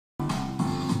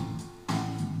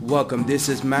Welcome, this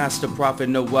is Master Prophet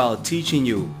Noel teaching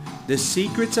you the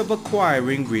secrets of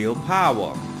acquiring real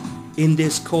power. In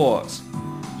this course,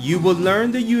 you will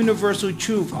learn the universal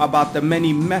truth about the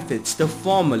many methods, the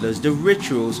formulas, the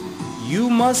rituals you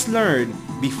must learn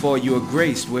before you are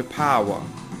graced with power.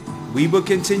 We will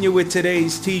continue with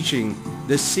today's teaching,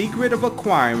 the secret of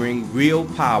acquiring real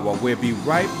power. We'll be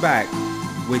right back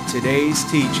with today's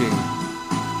teaching.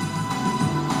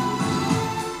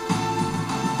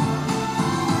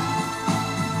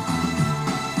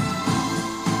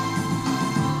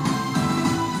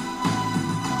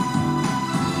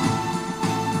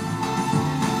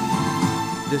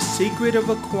 The secret of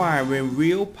acquiring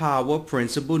real power,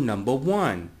 principle number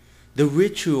 1. The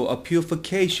ritual of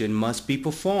purification must be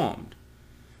performed.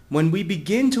 When we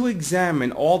begin to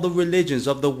examine all the religions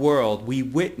of the world, we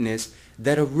witness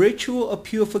that a ritual of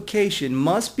purification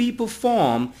must be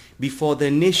performed before the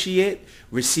initiate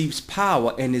receives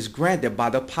power and is granted by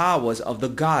the powers of the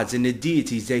gods and the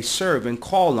deities they serve and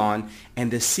call on,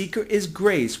 and the seeker is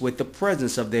graced with the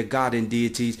presence of their god and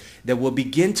deities that will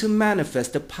begin to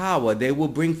manifest the power they will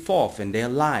bring forth in their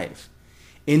life.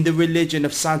 In the religion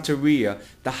of Santeria,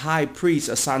 the high priest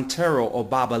of Santero or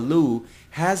Babalu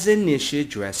has the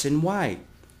initiate dress in white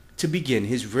to begin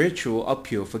his ritual of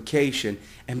purification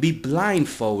and be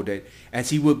blindfolded, as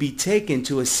he will be taken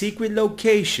to a secret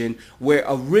location where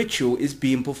a ritual is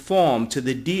being performed to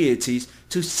the deities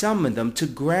to summon them to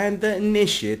grant the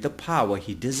initiate the power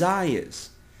he desires.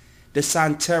 The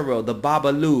Santero, the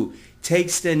Babalu,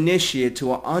 takes the initiate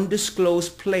to an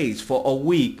undisclosed place for a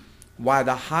week, while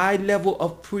the high level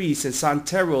of priests and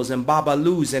Santeros and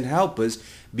Babalus and helpers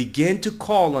begin to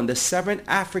call on the 7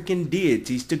 African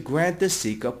deities to grant the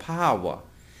seeker power.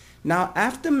 Now,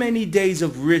 after many days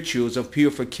of rituals of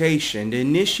purification, the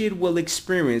initiate will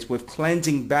experience with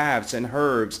cleansing baths and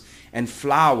herbs and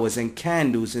flowers and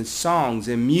candles and songs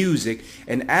and music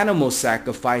and animal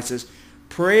sacrifices,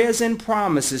 prayers and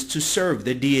promises to serve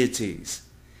the deities.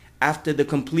 After the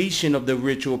completion of the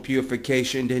ritual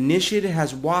purification, the initiate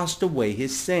has washed away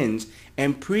his sins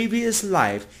and previous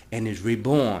life and is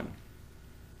reborn.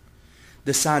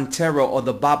 The Santero or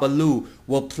the Babalu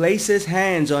will place his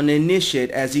hands on the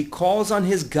initiate as he calls on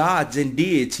his gods and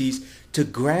deities to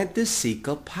grant the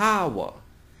seeker power.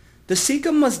 The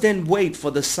seeker must then wait for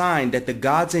the sign that the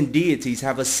gods and deities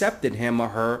have accepted him or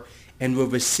her and will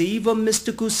receive a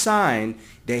mystical sign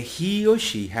that he or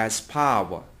she has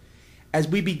power. As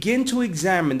we begin to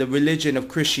examine the religion of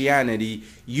Christianity,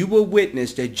 you will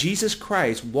witness that Jesus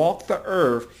Christ walked the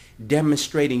earth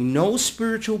demonstrating no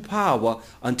spiritual power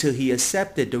until he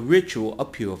accepted the ritual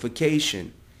of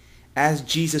purification. As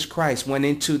Jesus Christ went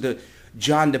into the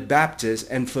John the Baptist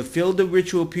and fulfilled the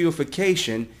ritual of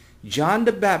purification, John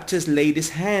the Baptist laid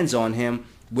his hands on him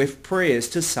with prayers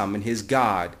to summon his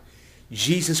God.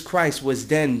 Jesus Christ was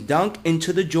then dunked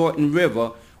into the Jordan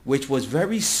River, which was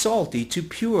very salty, to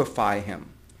purify him.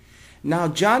 Now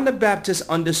John the Baptist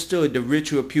understood the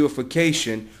ritual of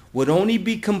purification would only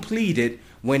be completed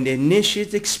when the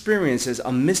initiate experiences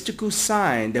a mystical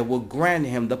sign that will grant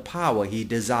him the power he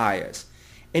desires.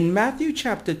 In Matthew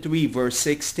chapter 3 verse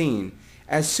 16,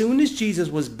 as soon as Jesus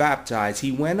was baptized,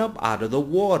 he went up out of the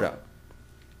water.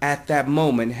 At that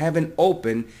moment heaven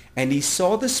opened, and he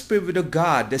saw the Spirit of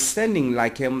God descending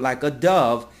like him like a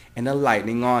dove, and a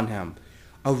lightning on him.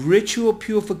 A ritual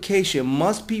purification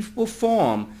must be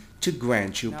performed to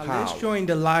grant you power. Let's join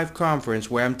the live conference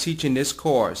where I'm teaching this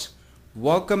course.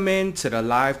 Welcome into the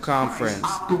live conference.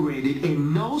 Christ operated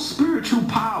in no spiritual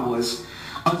powers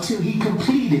until he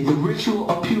completed the ritual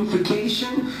of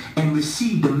purification and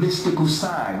received the mystical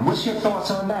sign. What's your thoughts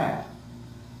on that?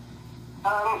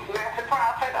 Master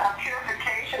Prophet,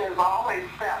 purification is always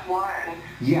step 1.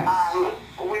 Yes.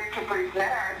 We're to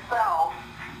present ourselves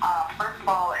first of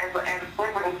all, as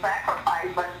living sacrifice,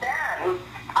 but then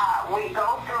we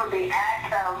go through the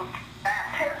act of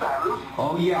baptism.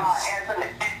 Oh, yes. As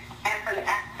an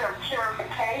act of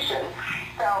purification.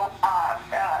 So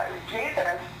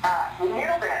Jesus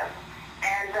knew this,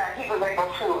 and he was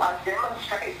able to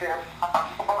demonstrate this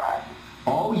for us.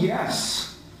 Oh,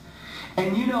 yes.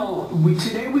 And you know,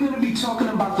 today we're going to be talking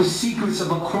about the secrets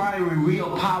of acquiring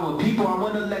real power. People, I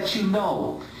want to let you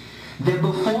know that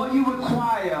before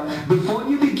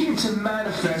you begin to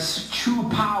manifest true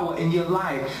power in your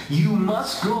life, you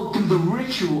must go through the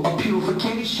ritual of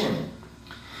purification.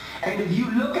 And if you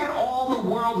look at all the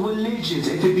world religions,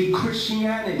 if it be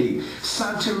Christianity,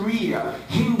 Santeria,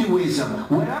 Hinduism,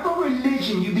 whatever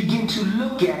religion you begin to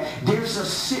look at, there's a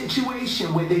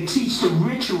situation where they teach the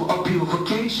ritual of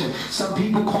purification. Some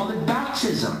people call it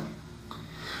baptism.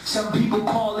 Some people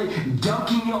call it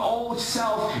dunking your old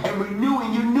self and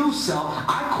renewing your new true self,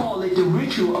 I call it the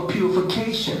ritual of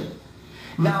purification.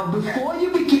 Now, before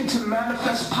you begin to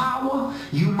manifest power,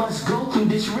 you must go through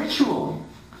this ritual.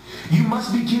 You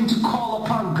must begin to call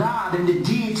upon God and the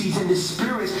deities and the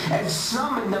spirits and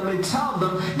summon them and tell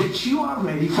them that you are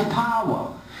ready for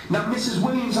power. Now, Mrs.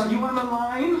 Williams, are you on the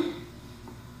line?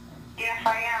 Yes,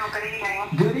 I am. Good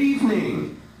evening. Good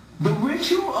evening. The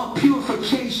ritual of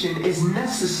purification is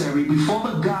necessary before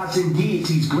the gods and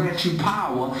deities grant you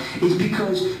power, is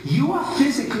because you are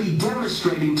physically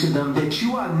demonstrating to them that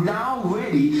you are now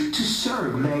ready to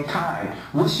serve mankind.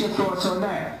 What's your thoughts on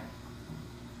that?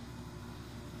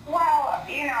 Well,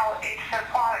 you know, it's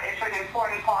an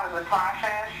important part of the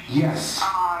process. Yes.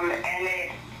 And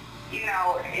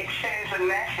it sends a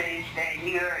message that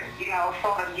you're,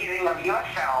 sort of giving of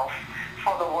yourself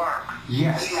for the work.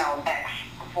 Yes. That's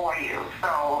for you.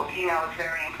 So, it's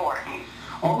very important.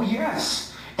 Oh,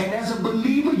 yes. And as a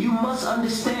believer, you must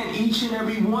understand, each and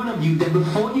every one of you, that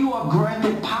before you are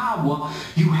granted power,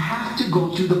 you have to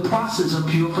go through the process of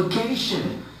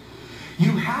purification.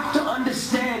 You have to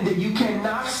understand that you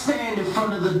cannot stand in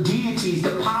front of the deities,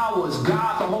 the powers,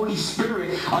 God, the Holy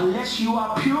Spirit, unless you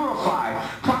are purified.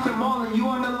 Prophet Marlon, you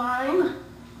on the line?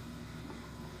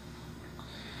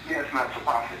 Yes, Master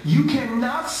Prophet. You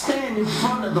cannot stand in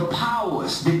front of the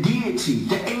powers, the deity,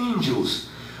 the angels,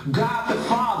 God the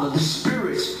Father, the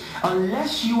spirits,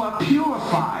 unless you are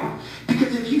purified.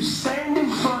 Because if you stand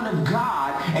in front of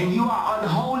God and you are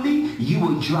unholy, you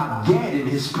will drop dead in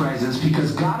his presence,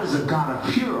 because God is a God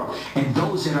of pure. And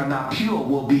those that are not pure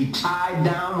will be tied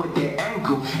down with their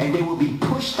ankle and they will be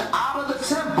pushed out of the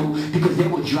temple, because they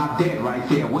will drop dead right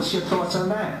there. What's your thoughts on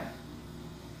that?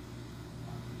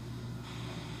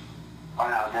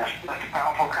 Wow, that's a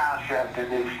powerful concept,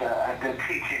 and it's a good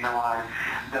teaching on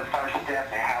the first step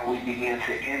and how we begin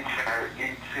to enter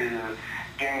into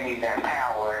gaining that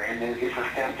power, and it's a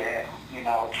step that,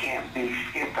 can't be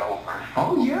skipped over.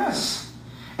 Oh, yes.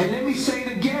 And let me say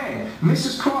it again.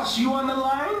 Mrs. Cross, you on the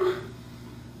line?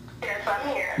 Yes,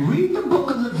 I'm here. Read the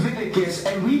book of Leviticus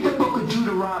and read the book of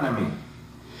Deuteronomy.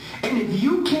 And if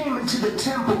you came into the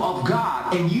temple of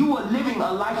God and you were living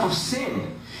a life of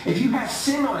sin, if you had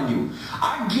sin on you,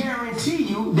 I guarantee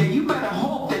you that you better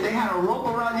hope that they had a rope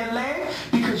around your leg,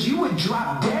 because you would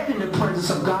drop dead in the presence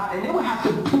of God and they would have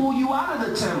to pull you out of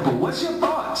the temple. What's your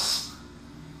thoughts?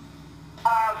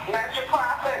 Master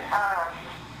Prophet,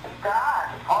 God,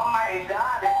 Almighty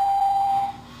God, is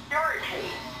purity.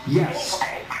 Yes.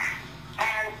 Anyway,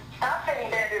 and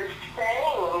nothing that is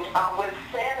stained with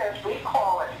sin, as we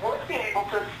call it, would be able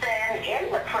to stand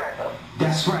in the presence.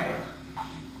 That's right.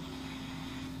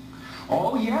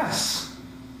 Oh, yes.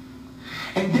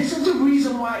 And this is the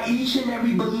reason why each and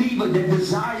every believer that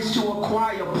desires to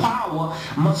acquire power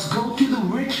must go through the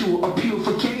ritual of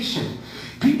purification.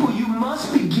 People, you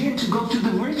must begin to go through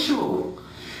the ritual.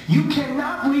 You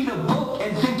cannot read a book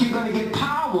and think you're going to get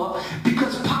power,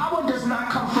 because power does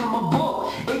not come from a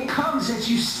book. It comes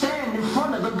as you stand in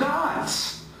front of the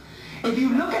gods. If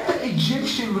you look at the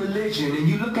Egyptian religion and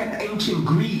you look at the ancient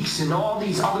Greeks and all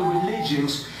these other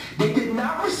religions, they did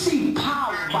not receive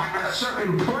power by a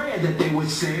certain prayer that they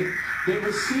would say. They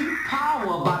received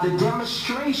power by the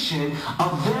demonstration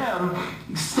of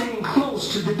them staying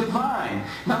close to the divine.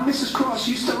 Now, Mrs. Cross,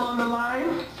 you still on the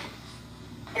line?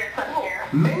 Yes, I'm here.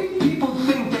 Many people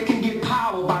think they can get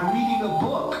power by reading a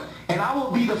book. And I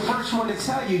will be the first one to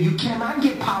tell you, you cannot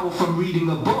get power from reading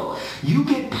a book. You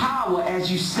get power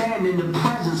as you stand in the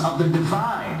presence of the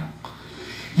divine.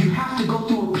 You have to go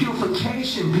through a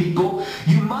purification, people.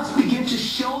 You must begin to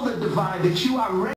show the divine that you are ready.